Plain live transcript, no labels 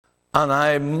And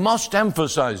I must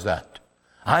emphasize that.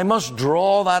 I must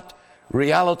draw that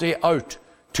reality out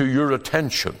to your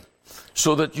attention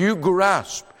so that you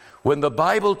grasp when the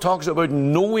Bible talks about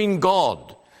knowing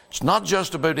God, it's not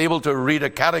just about able to read a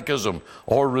catechism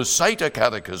or recite a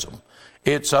catechism.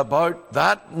 It's about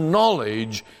that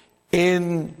knowledge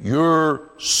in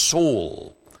your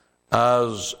soul,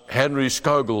 as Henry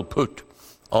Skougal put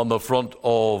on the front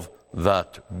of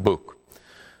that book.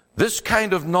 This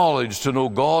kind of knowledge, to know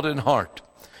God in heart,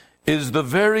 is the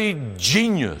very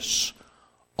genius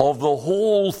of the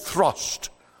whole thrust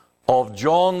of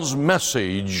John's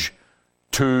message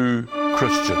to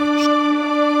Christians.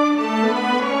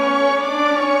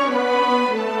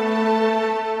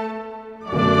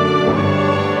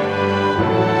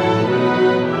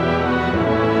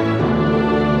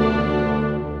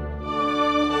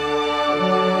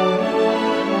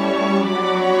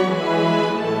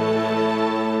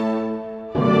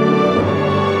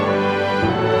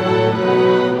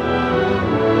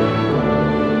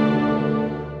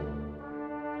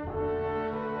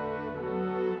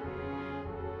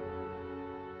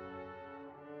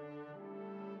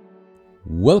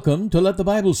 Welcome to Let the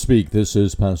Bible Speak. This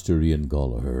is Pastor Ian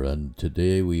Gallagher, and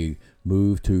today we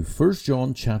move to 1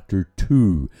 John chapter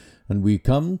 2, and we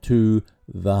come to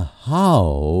the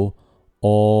how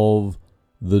of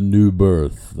the new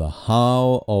birth, the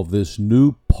how of this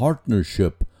new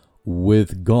partnership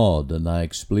with God. And I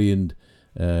explained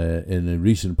in a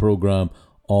recent program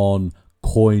on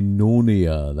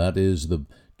koinonia. That is, the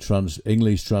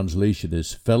English translation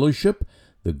is fellowship.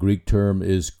 The Greek term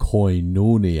is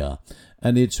koinonia.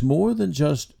 And it's more than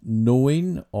just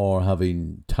knowing or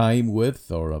having time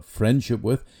with or a friendship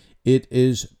with. It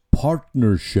is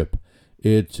partnership.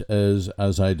 It is,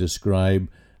 as I describe,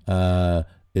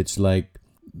 it's like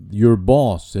your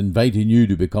boss inviting you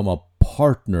to become a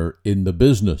partner in the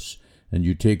business. And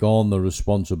you take on the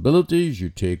responsibilities, you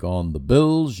take on the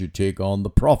bills, you take on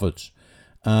the profits.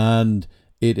 And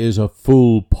it is a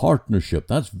full partnership.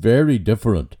 That's very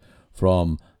different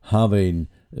from having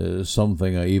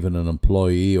something, even an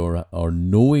employee or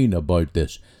knowing about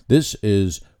this. This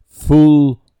is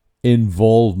full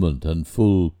involvement and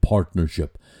full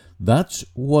partnership. That's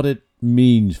what it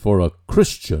means for a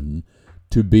Christian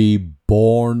to be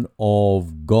born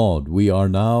of God. We are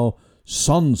now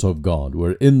sons of God.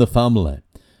 We're in the family.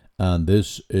 And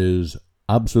this is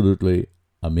absolutely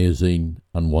amazing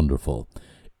and wonderful.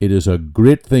 It is a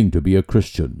great thing to be a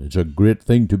Christian. It's a great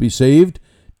thing to be saved,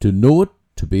 to know it,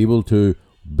 to be able to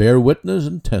bear witness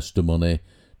and testimony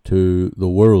to the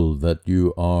world that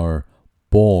you are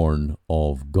born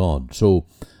of God. So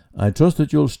I trust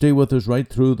that you'll stay with us right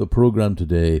through the program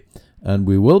today, and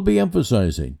we will be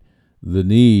emphasizing the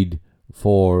need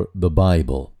for the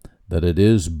Bible, that it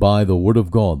is by the Word of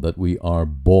God that we are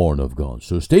born of God.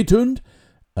 So stay tuned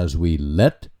as we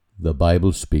let the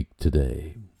Bible speak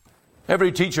today.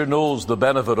 Every teacher knows the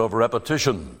benefit of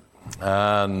repetition,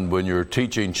 and when you're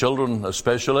teaching children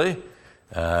especially,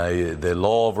 the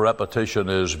law of repetition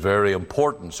is very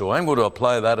important. So I'm going to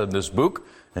apply that in this book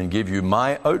and give you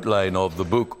my outline of the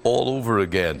book all over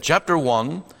again. Chapter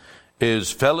 1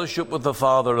 is fellowship with the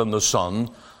Father and the Son.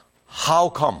 How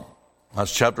come?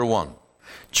 That's chapter 1.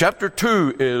 Chapter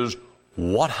 2 is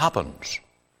what happens.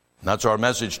 That's our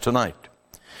message tonight.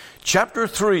 Chapter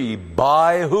 3,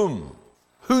 by whom?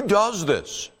 Who does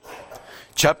this?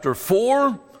 Chapter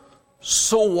 4,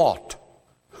 so what?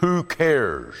 Who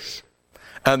cares?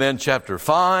 And then chapter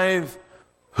 5,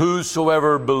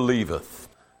 whosoever believeth,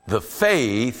 the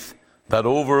faith that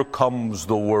overcomes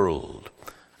the world.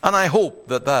 And I hope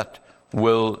that that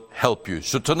will help you.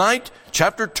 So tonight,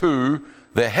 chapter 2,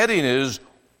 the heading is,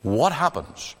 what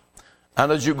happens?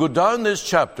 And as you go down this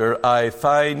chapter, I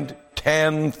find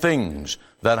 10 things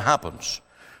that happens.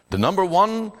 The number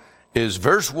 1 is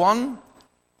verse 1,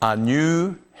 a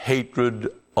new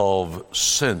hatred of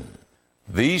sin.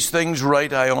 These things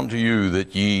write I unto you,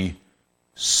 that ye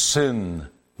sin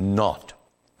not.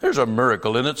 There's a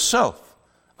miracle in itself.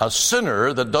 A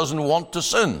sinner that doesn't want to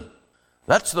sin.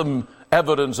 That's the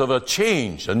evidence of a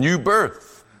change, a new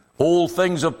birth. Old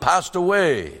things have passed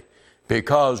away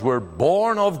because we're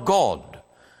born of God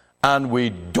and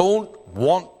we don't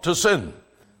want to sin.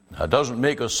 That doesn't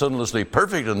make us sinlessly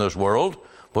perfect in this world,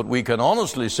 but we can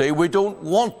honestly say we don't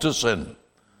want to sin.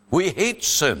 We hate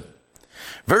sin.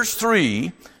 Verse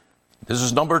 3, this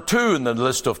is number 2 in the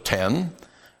list of 10,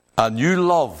 a new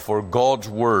love for God's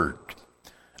Word.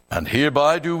 And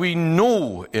hereby do we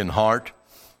know in heart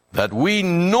that we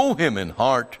know Him in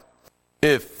heart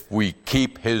if we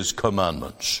keep His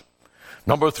commandments.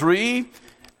 Number 3,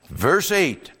 verse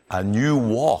 8, a new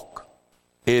walk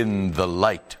in the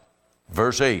light.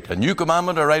 Verse 8, a new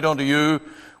commandment I write unto you,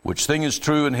 which thing is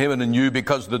true in him and in you,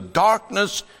 because the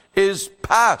darkness is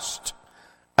past,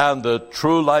 and the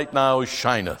true light now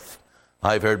shineth.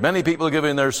 I've heard many people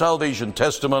giving their salvation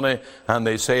testimony, and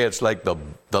they say it's like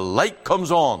the light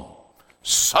comes on.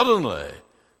 Suddenly,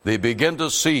 they begin to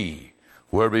see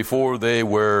where before they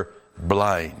were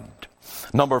blind.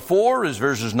 Number 4 is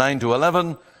verses 9 to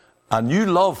 11, a new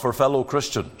love for fellow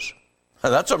Christians.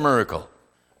 And that's a miracle.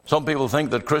 Some people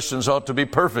think that Christians ought to be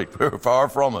perfect. We're far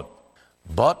from it.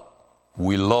 But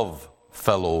we love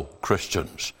fellow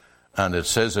Christians. And it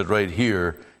says it right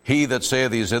here, he that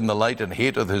saith he is in the light and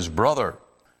hateth his brother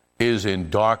is in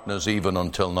darkness even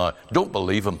until now. Don't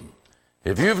believe him.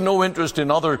 If you have no interest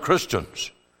in other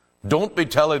Christians, don't be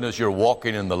telling us you're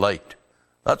walking in the light.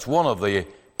 That's one of the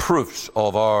proofs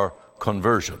of our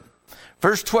conversion.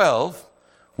 Verse 12,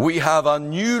 we have a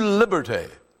new liberty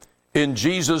in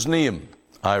Jesus' name.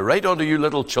 I write unto you,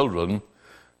 little children,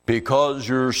 because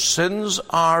your sins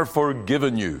are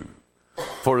forgiven you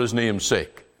for his name's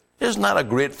sake. Isn't that a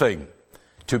great thing?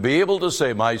 To be able to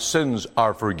say, my sins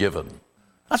are forgiven.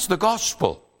 That's the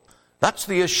gospel. That's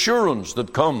the assurance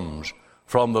that comes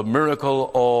from the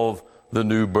miracle of the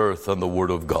new birth and the Word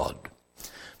of God.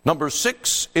 Number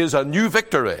 6 is a new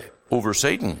victory over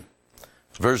Satan.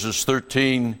 Verses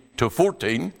 13 to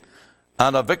 14,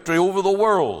 and a victory over the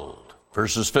world.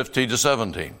 Verses 15 to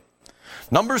 17.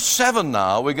 Number 7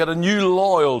 now, we get a new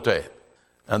loyalty,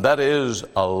 and that is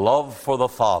a love for the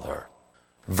Father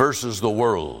versus the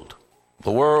world.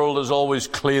 The world is always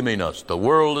claiming us. The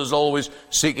world is always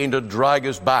seeking to drag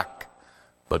us back.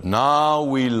 But now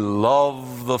we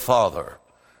love the Father.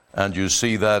 And you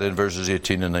see that in verses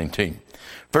 18 and 19.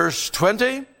 Verse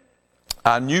 20,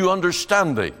 a new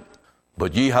understanding.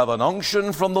 But ye have an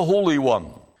unction from the Holy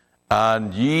One,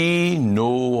 and ye know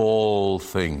all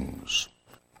things.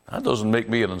 That doesn't make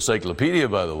me an encyclopedia,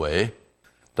 by the way.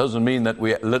 Doesn't mean that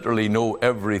we literally know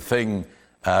everything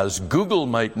as Google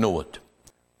might know it.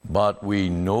 But we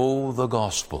know the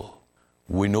gospel.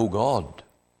 We know God.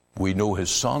 We know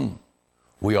his Son.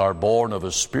 We are born of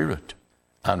his Spirit.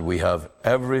 And we have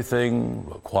everything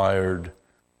required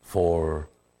for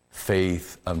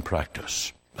faith and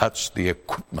practice. That's the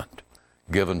equipment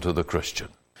given to the Christian.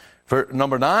 For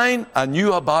number 9, a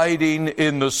new abiding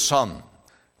in the Son.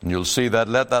 And you'll see that,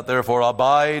 let that therefore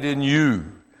abide in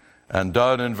you. And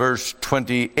down in verse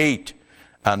 28,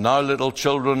 and now little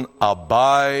children,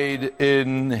 abide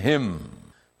in him,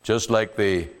 just like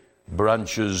the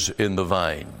branches in the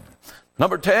vine.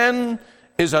 Number 10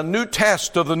 is a new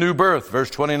test of the new birth, verse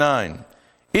 29.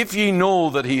 If ye know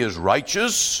that he is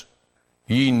righteous,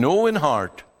 ye know in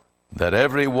heart that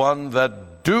every one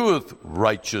that doeth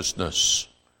righteousness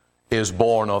is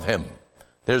born of him.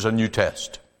 There's a new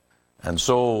test. And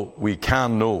so we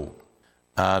can know.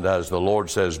 And as the Lord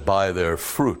says, by their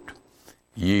fruit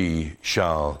ye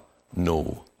shall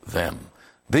know them.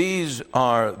 These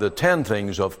are the 10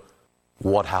 things of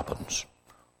what happens.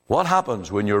 What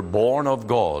happens when you're born of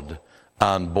God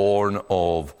and born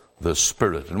of the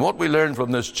Spirit? And what we learn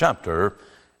from this chapter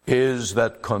is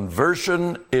that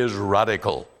conversion is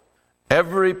radical.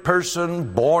 Every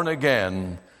person born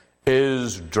again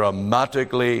is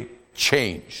dramatically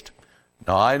changed.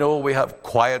 Now, I know we have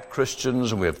quiet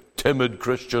Christians and we have timid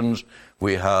Christians.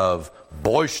 We have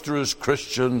boisterous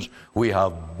Christians. We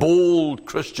have bold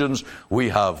Christians. We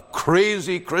have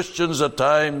crazy Christians at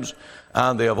times.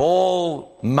 And they have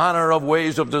all manner of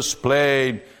ways of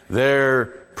displaying their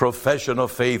profession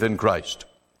of faith in Christ.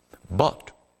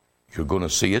 But you're going to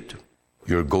see it.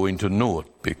 You're going to know it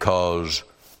because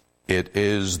it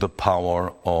is the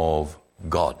power of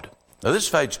God. Now, this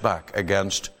fights back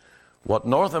against what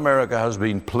North America has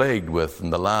been plagued with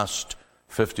in the last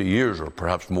 50 years or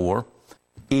perhaps more,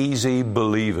 easy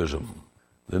believism.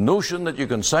 The notion that you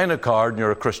can sign a card and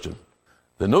you're a Christian.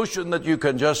 The notion that you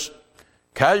can just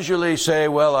casually say,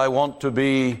 well, I want to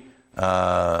be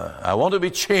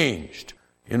changed.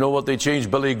 You know what they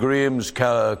changed Billy Graham's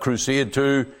crusade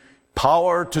to?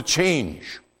 Power to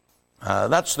change.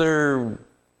 That's their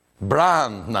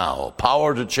brand now,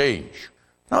 power to change.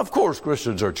 Now, of course,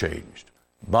 Christians are changed,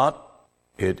 but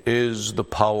it is the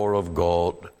power of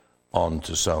God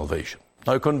unto salvation.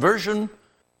 Now, conversion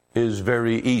is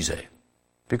very easy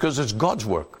because it's God's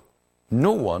work.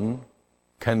 No one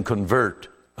can convert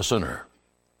a sinner,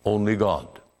 only God.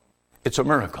 It's a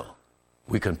miracle.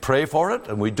 We can pray for it,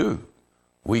 and we do.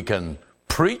 We can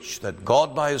preach that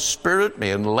God by his Spirit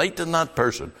may enlighten that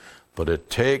person, but it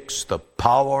takes the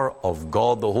power of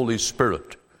God, the Holy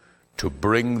Spirit, to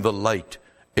bring the light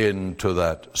into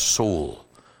that soul.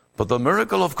 But the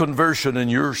miracle of conversion in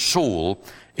your soul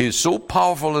is so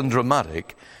powerful and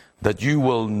dramatic that you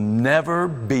will never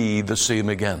be the same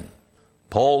again.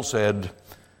 Paul said,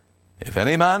 if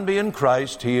any man be in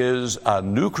Christ, he is a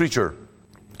new creature,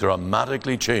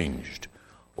 dramatically changed.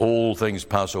 Old things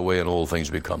pass away and old things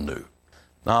become new.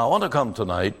 Now, I want to come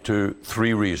tonight to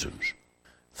three reasons.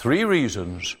 Three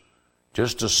reasons,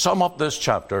 just to sum up this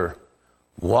chapter,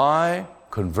 why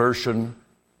conversion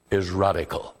is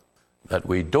radical. That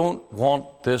we don't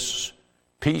want this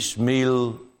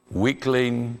piecemeal,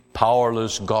 weakling,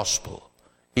 powerless gospel,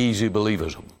 easy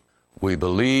believism. We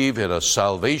believe in a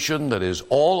salvation that is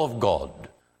all of God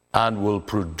and will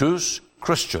produce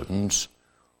Christians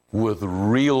with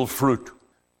real fruit.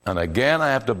 And again, I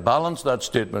have to balance that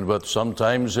statement with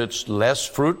sometimes it's less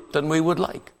fruit than we would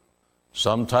like.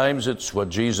 Sometimes it's what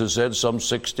Jesus said, some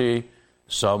 60,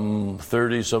 some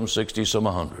 30, some 60, some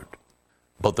 100.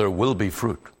 But there will be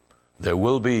fruit. There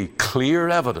will be clear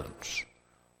evidence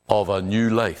of a new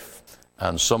life.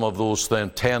 And some of those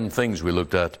 10 things we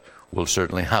looked at will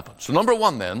certainly happen. So number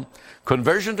one then,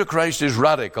 conversion to Christ is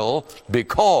radical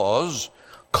because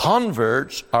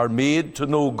converts are made to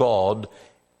know God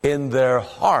in their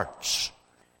hearts,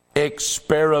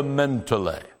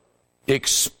 experimentally,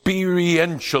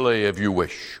 experientially, if you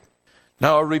wish.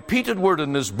 Now, a repeated word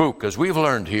in this book, as we've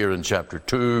learned here in chapter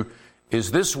 2,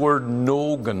 is this word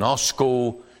know,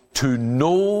 gnosko, to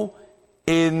know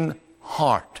in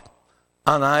heart.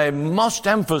 And I must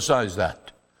emphasize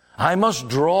that. I must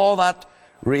draw that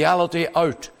reality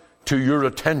out to your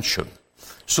attention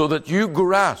so that you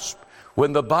grasp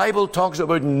when the Bible talks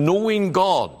about knowing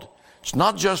God, it's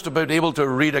not just about able to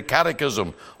read a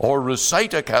catechism or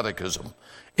recite a catechism.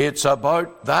 It's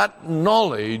about that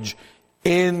knowledge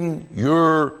in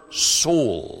your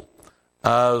soul,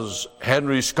 as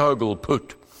Henry Skogel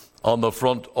put on the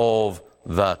front of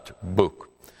that book.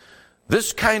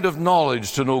 This kind of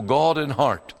knowledge, to know God in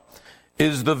heart,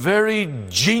 is the very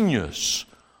genius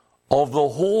of the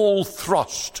whole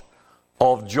thrust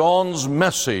of John's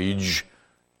message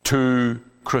to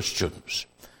Christians.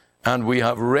 And we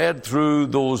have read through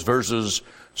those verses,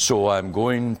 so I'm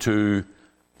going to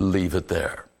leave it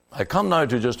there. I come now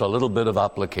to just a little bit of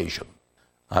application.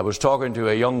 I was talking to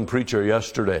a young preacher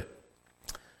yesterday.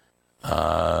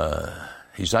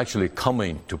 He's actually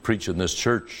coming to preach in this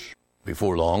church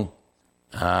before long.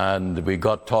 And we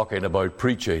got talking about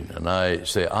preaching. And I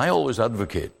say, I always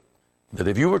advocate that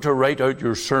if you were to write out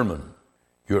your sermon,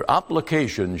 your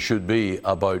application should be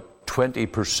about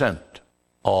 20%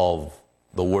 of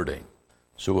the wording.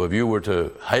 So if you were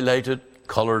to highlight it,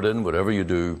 color it in, whatever you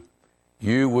do,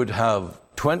 you would have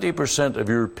 20% of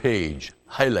your page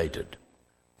highlighted.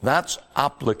 That's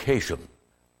application.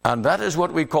 And that is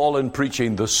what we call in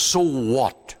preaching the so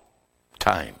what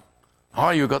time. Oh,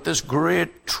 you got this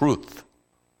great truth.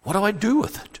 What do I do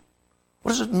with it?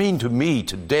 What does it mean to me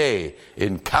today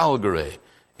in Calgary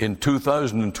in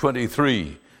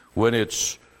 2023 when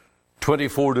it's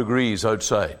 24 degrees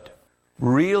outside?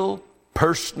 Real,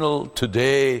 personal,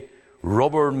 today,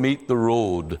 rubber meet the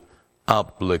road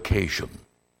application.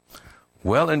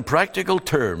 Well, in practical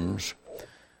terms,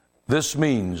 this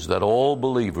means that all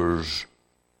believers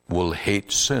will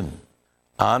hate sin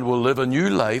and will live a new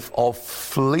life of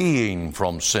fleeing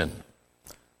from sin.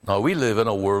 Now, we live in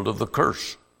a world of the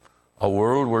curse, a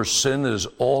world where sin is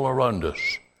all around us.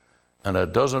 And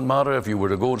it doesn't matter if you were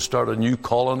to go and start a new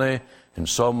colony in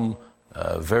some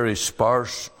very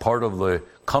sparse part of the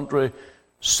country,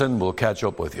 sin will catch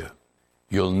up with you.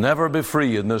 You'll never be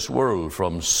free in this world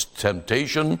from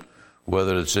temptation,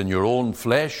 whether it's in your own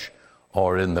flesh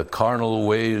or in the carnal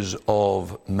ways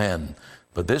of men.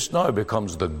 But this now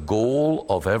becomes the goal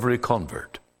of every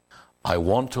convert. I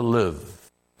want to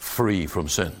live free from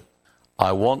sin.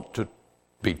 I want to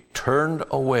be turned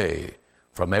away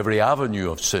from every avenue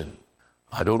of sin.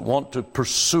 I don't want to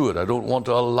pursue it. I don't want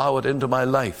to allow it into my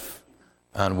life.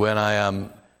 And when I am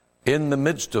in the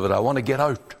midst of it, I want to get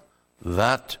out.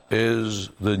 That is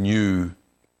the new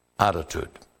attitude.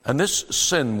 And this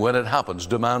sin, when it happens,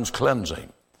 demands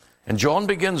cleansing. And John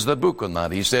begins the book on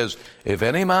that. He says, if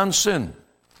any man sin,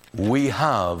 we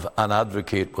have an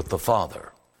advocate with the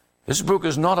Father. This book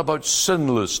is not about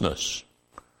sinlessness.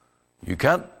 You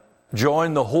can't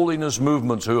join the holiness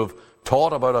movements who have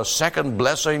taught about a second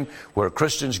blessing where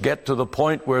Christians get to the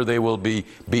point where they will be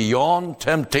beyond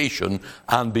temptation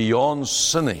and beyond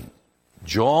sinning.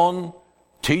 John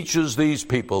teaches these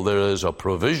people there is a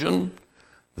provision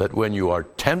that when you are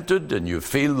tempted and you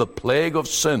feel the plague of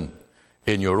sin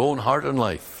in your own heart and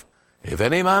life, if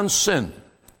any man sin,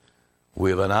 we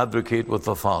have an advocate with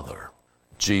the Father,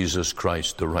 Jesus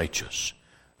Christ the righteous,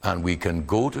 and we can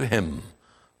go to him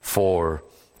for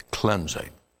cleansing.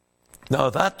 Now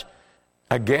that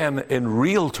again, in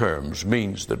real terms,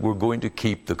 means that we're going to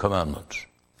keep the commandments.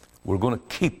 We're going to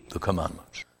keep the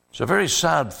commandments. It's a very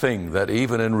sad thing that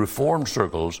even in Reformed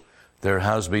circles, there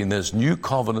has been this new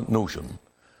covenant notion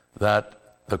that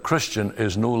the Christian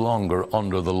is no longer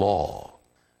under the law.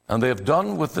 And they have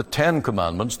done with the 10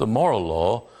 Commandments, the moral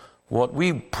law, what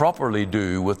we properly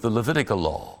do with the Levitical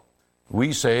law.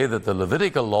 We say that the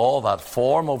Levitical law, that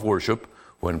form of worship,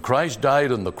 when Christ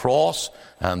died on the cross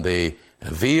and the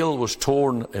veil was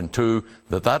torn in two,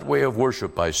 that way of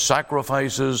worship by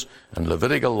sacrifices and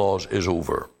Levitical laws is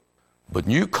over. But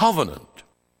New Covenant,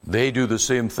 they do the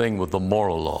same thing with the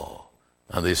moral law.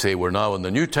 And they say we're now in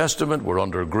the New Testament, we're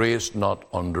under grace, not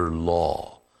under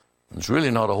law. It's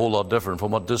really not a whole lot different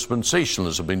from what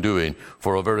dispensationalists have been doing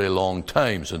for a very long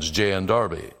time, since Jay and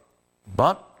Darby.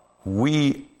 But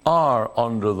we are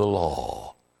under the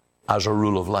law as a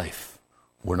rule of life.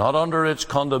 We're not under its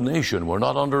condemnation. We're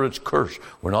not under its curse.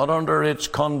 We're not under its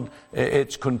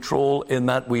control in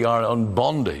that we are on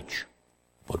bondage.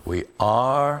 But we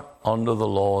are under the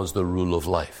law as the rule of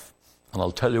life. And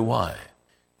I'll tell you why.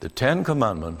 The 10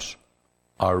 Commandments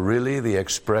are really the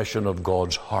expression of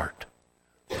God's heart.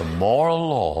 The moral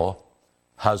law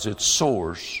has its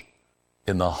source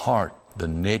in the heart, the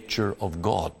nature of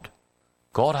God.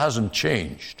 God hasn't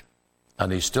changed,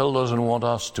 and He still doesn't want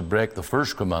us to break the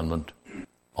first commandment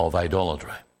of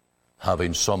idolatry,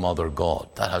 having some other God.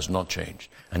 That has not changed.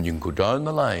 And you can go down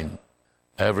the line,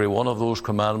 every one of those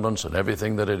commandments and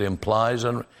everything that it implies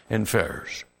and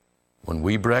infers. When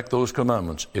we break those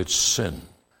commandments, it's sin.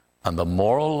 And the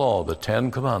moral law, the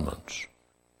 10 Commandments,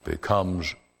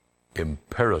 becomes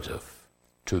imperative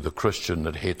to the Christian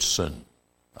that hates sin.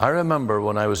 I remember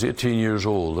when I was 18 years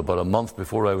old, about a month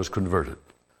before I was converted,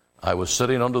 I was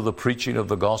sitting under the preaching of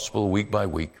the gospel week by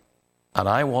week, and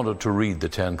I wanted to read the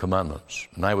 10 Commandments.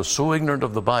 And I was so ignorant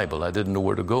of the Bible, I didn't know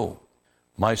where to go.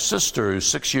 My sister, who's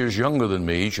 6 years younger than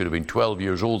me, should have been 12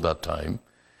 years old that time,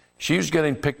 she was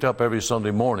getting picked up every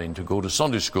Sunday morning to go to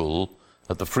Sunday school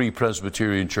at the Free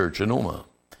Presbyterian Church in Oma.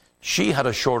 She had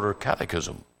a shorter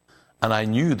catechism, and I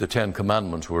knew the 10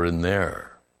 Commandments were in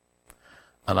there.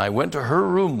 And I went to her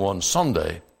room one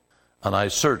Sunday, and I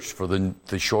searched for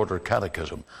the shorter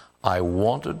catechism. I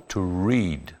wanted to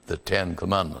read the 10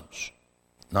 Commandments.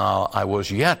 Now, I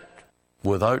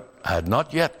had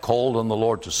not yet called on the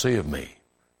Lord to save me,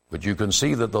 but you can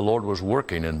see that the Lord was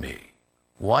working in me.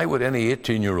 Why would any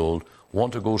 18-year-old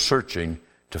want to go searching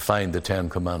to find the 10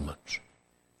 Commandments?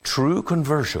 True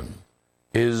conversion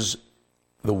is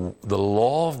the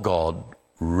law of God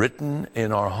written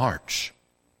in our hearts.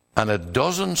 And it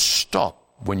doesn't stop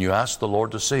when you ask the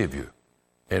Lord to save you.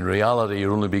 In reality,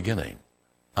 you're only beginning.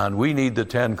 And we need the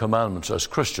 10 Commandments as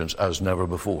Christians as never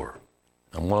before.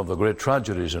 And one of the great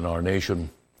tragedies in our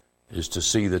nation is to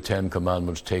see the 10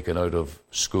 Commandments taken out of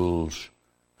schools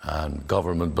and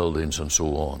government buildings and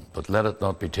so on. But let it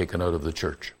not be taken out of the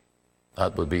church.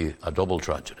 That would be a double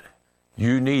tragedy.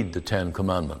 You need the 10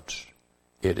 Commandments.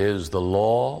 It is the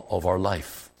law of our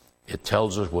life. It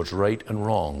tells us what's right and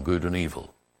wrong, good and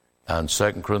evil. And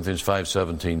 2 Corinthians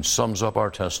 5:17 sums up our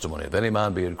testimony. If any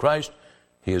man be in Christ,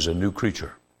 he is a new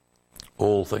creature.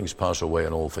 All things pass away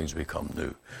and all things become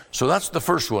new. So that's the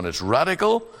first one. It's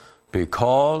radical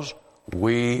because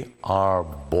we are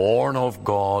born of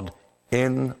God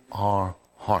in our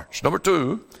hearts. Number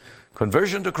two,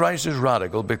 conversion to Christ is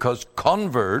radical because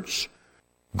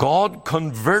God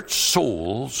converts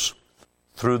souls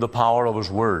through the power of His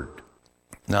Word.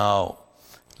 Now,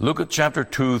 look at chapter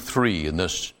 2:3 in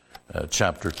this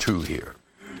chapter 2 here.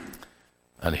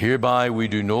 And hereby we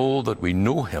do know that we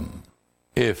know Him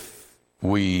if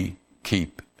we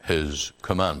keep His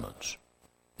commandments.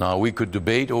 Now, we could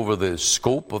debate over the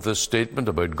scope of this statement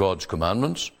about God's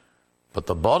commandments, but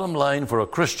the bottom line for a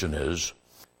Christian is,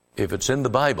 if it's in the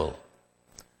Bible,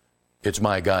 it's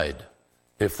my guide.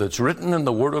 If it's written in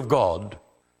the Word of God,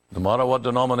 no matter what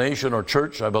denomination or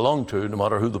church I belong to, no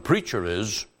matter who the preacher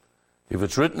is, if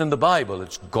it's written in the Bible,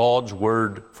 it's God's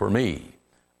Word for me.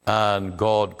 And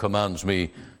God commands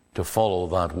me to follow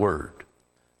that Word.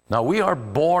 Now, we are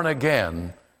born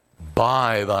again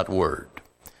by that Word.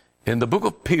 In the book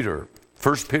of Peter,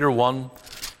 1 Peter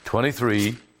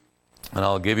 1:23, and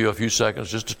I'll give you a few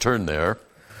seconds just to turn there.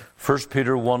 1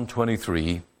 Peter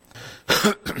 1:23,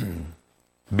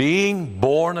 being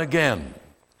born again,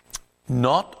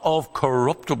 not of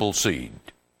corruptible seed,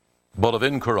 but of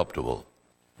incorruptible,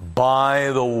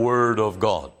 by the Word of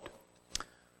God.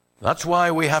 That's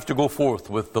why we have to go forth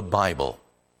with the Bible.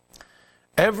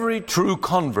 Every true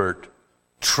convert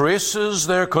traces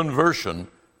their conversion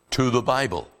to the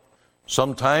Bible.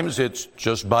 Sometimes it's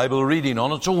just Bible reading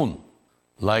on its own,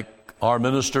 like our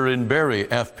minister in Barrie,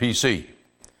 FPC.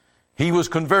 He was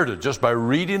converted just by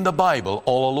reading the Bible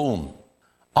all alone.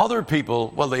 Other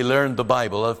people, well, they learned the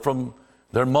Bible from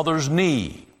their mother's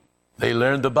knee. They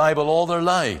learned the Bible all their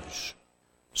lives.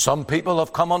 Some people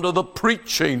have come under the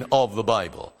preaching of the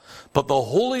Bible. But the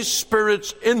Holy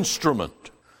Spirit's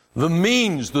instrument, the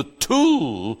means, the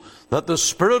tool that the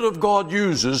Spirit of God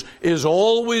uses is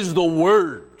always the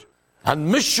Word.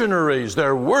 And missionaries,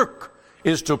 their work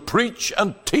is to preach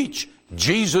and teach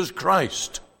Jesus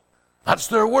Christ. That's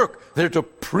their work. They're to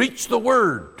preach the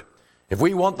Word. If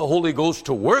we want the Holy Ghost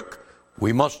to work,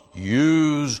 we must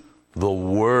use the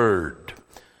Word.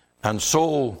 And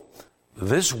so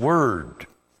this Word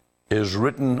is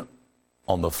written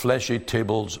on the fleshy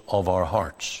tables of our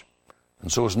hearts.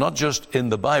 And so it's not just in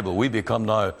the Bible. We become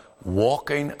now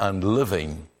walking and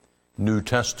living New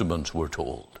Testaments, we're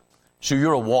told. So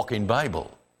you're a walking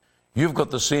Bible. You've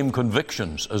got the same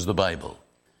convictions as the Bible.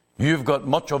 You've got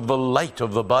much of the light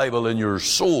of the Bible in your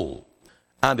soul,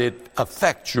 and it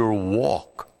affects your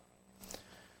walk.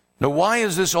 Now, why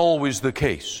is this always the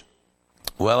case?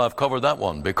 Well, I've covered that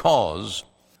one, because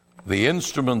the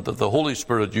instrument that the Holy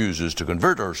Spirit uses to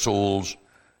convert our souls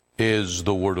is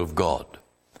the Word of God.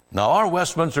 Now, our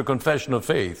Westminster Confession of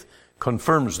Faith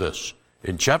confirms this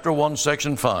in chapter 1,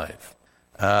 section 5.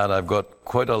 And I've got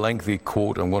quite a lengthy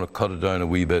quote. I'm going to cut it down a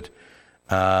wee bit.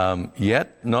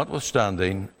 Yet,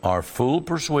 notwithstanding our full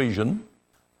persuasion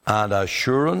and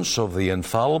assurance of the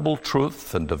infallible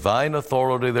truth and divine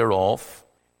authority thereof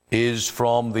is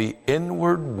from the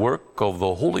inward work of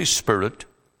the Holy Spirit,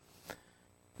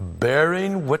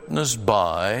 bearing witness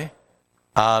by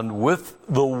and with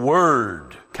the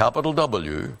Word, capital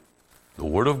W, the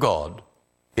Word of God,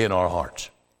 in our hearts.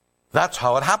 That's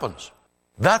how it happens.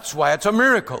 That's why it's a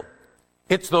miracle.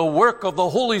 It's the work of the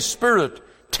Holy Spirit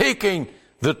taking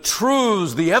the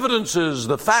truths, the evidences,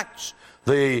 the facts,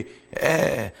 the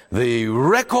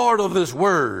record of this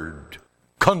Word,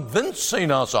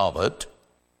 convincing us of it,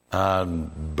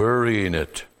 and burying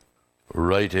it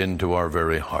right into our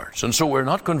very hearts. And so we're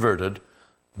not converted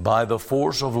by the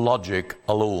force of logic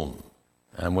alone.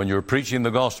 And when you're preaching the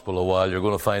gospel a while, you're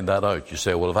going to find that out. You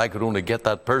say, well, if I could only get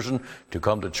that person to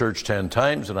come to church 10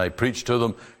 times and I preach to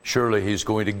them, surely he's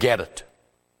going to get it.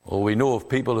 Well, we know of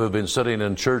people who have been sitting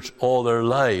in church all their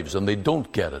lives and they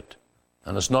don't get it.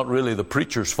 And it's not really the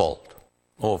preacher's fault.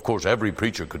 Oh, of course, every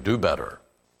preacher could do better.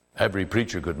 Every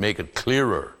preacher could make it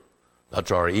clearer.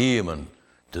 That's our aim and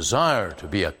desire, to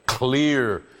be a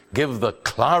clear, give the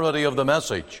clarity of the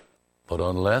message. But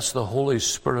unless the Holy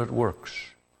Spirit works,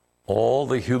 all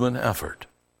the human effort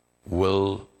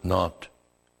will not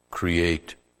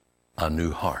create a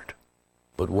new heart.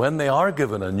 But when they are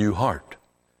given a new heart,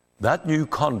 that new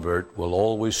convert will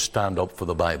always stand up for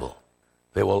the Bible.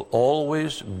 They will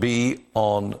always be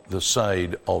on the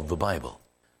side of the Bible.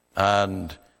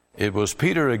 And it was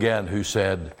Peter again who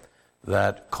said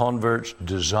that converts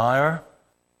desire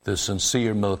the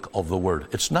sincere milk of the Word.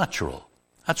 It's natural.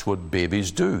 That's what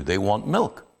babies do. They want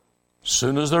milk. As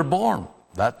soon as they're born,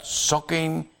 that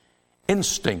sucking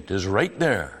instinct is right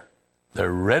there.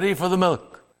 They're ready for the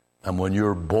milk. And when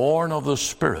you're born of the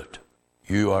Spirit,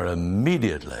 you are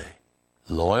immediately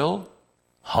loyal,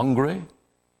 hungry,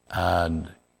 and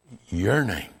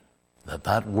yearning that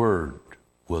that Word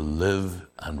will live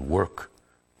and work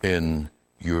in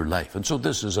your life. And so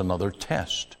this is another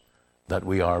test that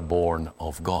we are born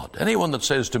of God. Anyone that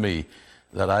says to me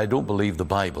that I don't believe the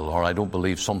Bible or I don't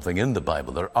believe something in the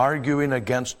Bible, they're arguing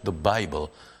against the Bible.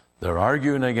 They're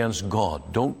arguing against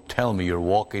God. Don't tell me you're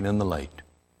walking in the light.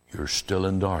 You're still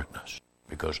in darkness,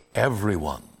 because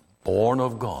everyone born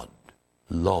of God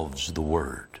loves the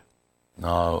Word.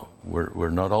 Now, we're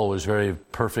not always very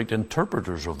perfect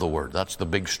interpreters of the Word. That's the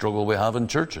big struggle we have in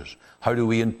churches. How do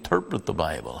we interpret the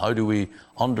Bible? How do we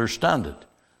understand it?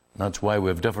 And that's why we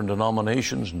have different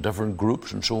denominations and different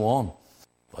groups and so on.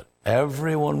 But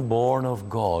everyone born of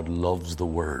God loves the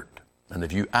Word. And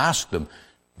if you ask them,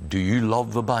 do you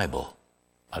love the Bible?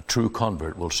 A true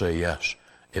convert will say yes.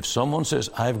 If someone says,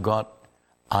 I've got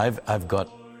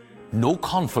no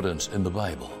confidence in the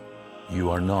Bible, you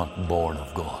are not born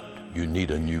of God. You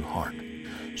need a new heart.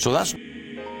 So that's...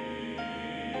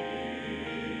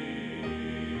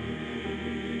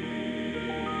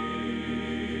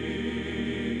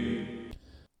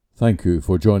 Thank you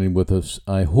for joining with us.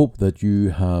 I hope that you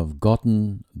have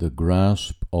gotten the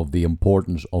grasp of the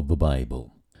importance of the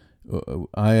Bible.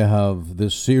 I have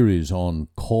this series on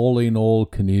calling all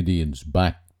Canadians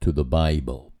back to the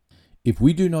Bible. If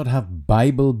we do not have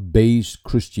Bible-based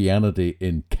Christianity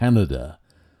in Canada,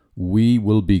 we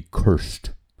will be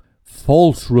cursed.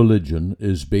 False religion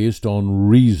is based on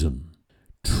reason.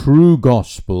 true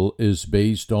gospel is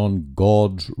based on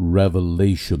God's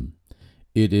revelation.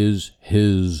 It is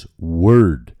His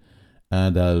word.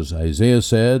 And as Isaiah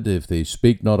said, if they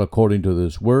speak not according to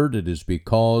this word, it is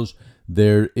because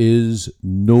there is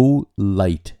no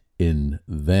light in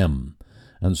them.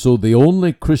 And so the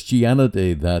only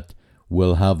Christianity that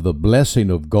will have the blessing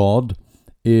of God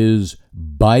is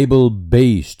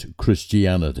Bible-based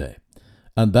Christianity.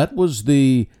 And that was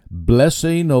the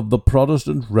blessing of the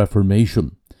Protestant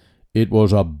Reformation. It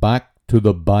was a back to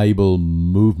the Bible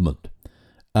movement.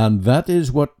 And that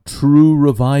is what true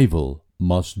revival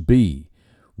must be.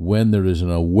 When there is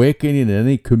an awakening in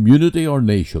any community or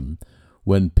nation,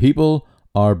 when people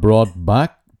are brought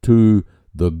back to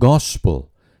the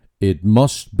gospel, it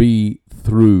must be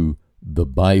through the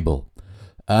Bible.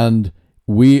 And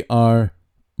we are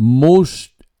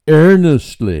most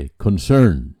earnestly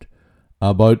concerned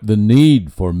about the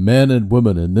need for men and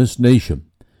women in this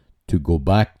nation to go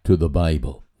back to the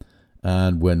Bible.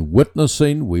 And when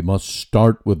witnessing, we must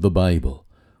start with the Bible.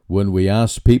 When we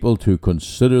ask people to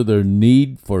consider their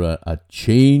need for a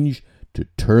change, to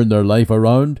turn their life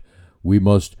around, we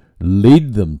must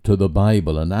lead them to the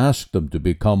Bible and ask them to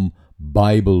become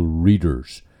Bible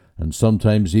readers. And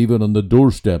sometimes even on the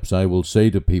doorsteps, I will say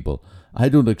to people, I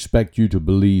don't expect you to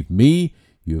believe me.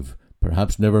 You've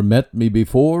perhaps never met me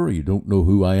before. You don't know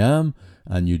who I am,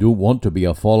 and you don't want to be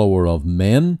a follower of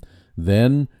men.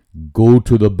 Then go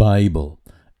to the Bible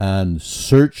and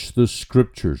search the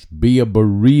Scriptures. Be a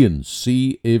Berean.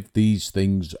 See if these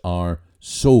things are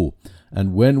so.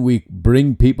 And when we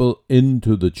bring people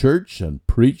into the church and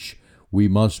preach, we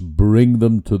must bring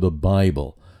them to the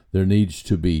Bible. There needs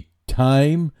to be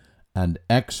time and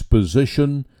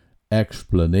exposition,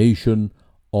 explanation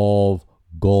of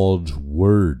God's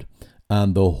Word.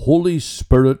 And the Holy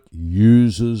Spirit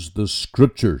uses the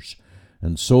Scriptures.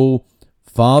 And so,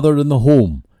 father in the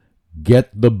home,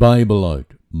 get the Bible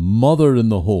out. Mother in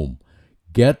the home,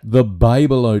 get the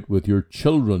Bible out with your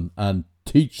children and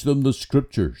teach them the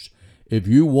Scriptures. If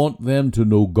you want them to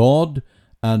know God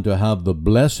and to have the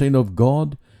blessing of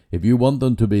God, if you want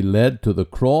them to be led to the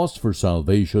cross for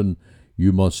salvation,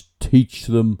 you must teach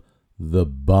them the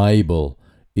Bible,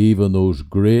 even those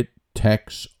great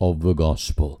texts of the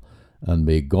gospel. And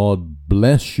may God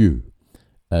bless you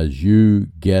as you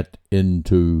get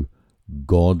into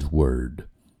God's Word.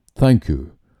 Thank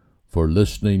you for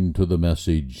listening to the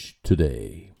message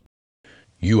today.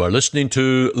 You are listening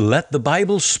to Let the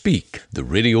Bible Speak, the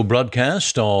radio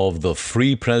broadcast of the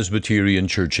Free Presbyterian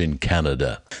Church in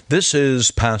Canada. This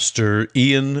is Pastor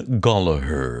Ian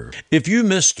Gollaher. If you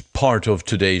missed part of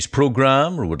today's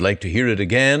program or would like to hear it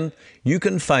again, you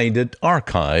can find it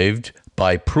archived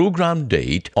by program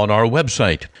date on our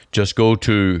website. Just go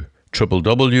to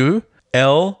www.ltbs.ca,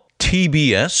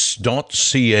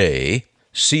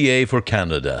 CA for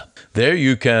Canada. There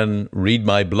you can read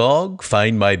my blog,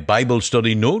 find my Bible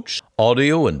study notes,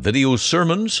 audio and video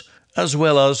sermons, as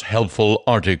well as helpful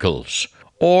articles.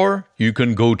 Or you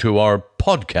can go to our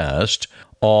podcast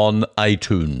on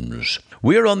iTunes.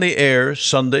 We're on the air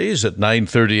Sundays at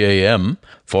 9:30 a.m.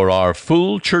 for our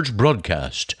full church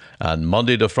broadcast, and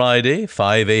Monday to Friday,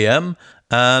 5 a.m.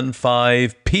 and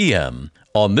 5 p.m.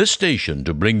 on this station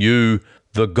to bring you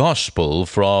the gospel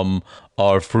from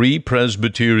our Free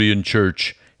Presbyterian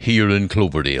Church here in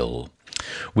Cloverdale.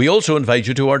 We also invite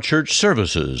you to our church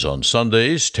services on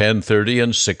Sundays, 10:30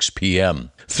 and 6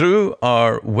 p.m. Through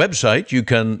our website, you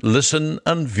can listen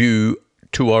and view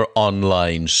to our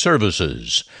online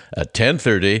services at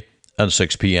 10:30 and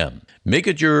 6 p.m. Make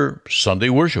it your Sunday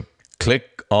worship.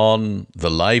 Click on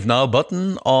the Live Now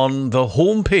button on the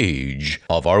home page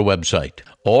of our website.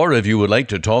 Or if you would like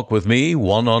to talk with me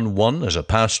one-on-one as a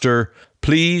pastor,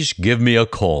 please give me a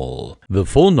call. The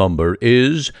phone number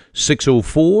is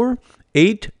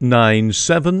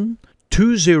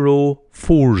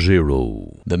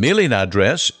 604-897-2040. The mailing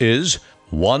address is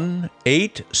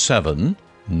 18790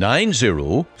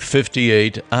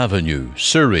 58th Avenue,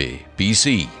 Surrey,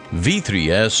 BC,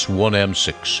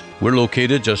 V3S1M6. We're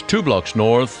located just 2 blocks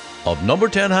north of number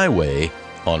 10 Highway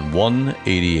on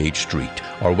 188th Street.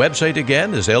 Our website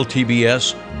again is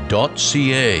ltbs.ca.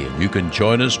 You can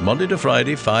join us Monday to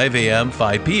Friday, 5 a.m.,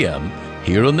 5 p.m.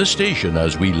 here on the station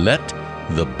as we let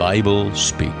the Bible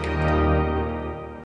speak.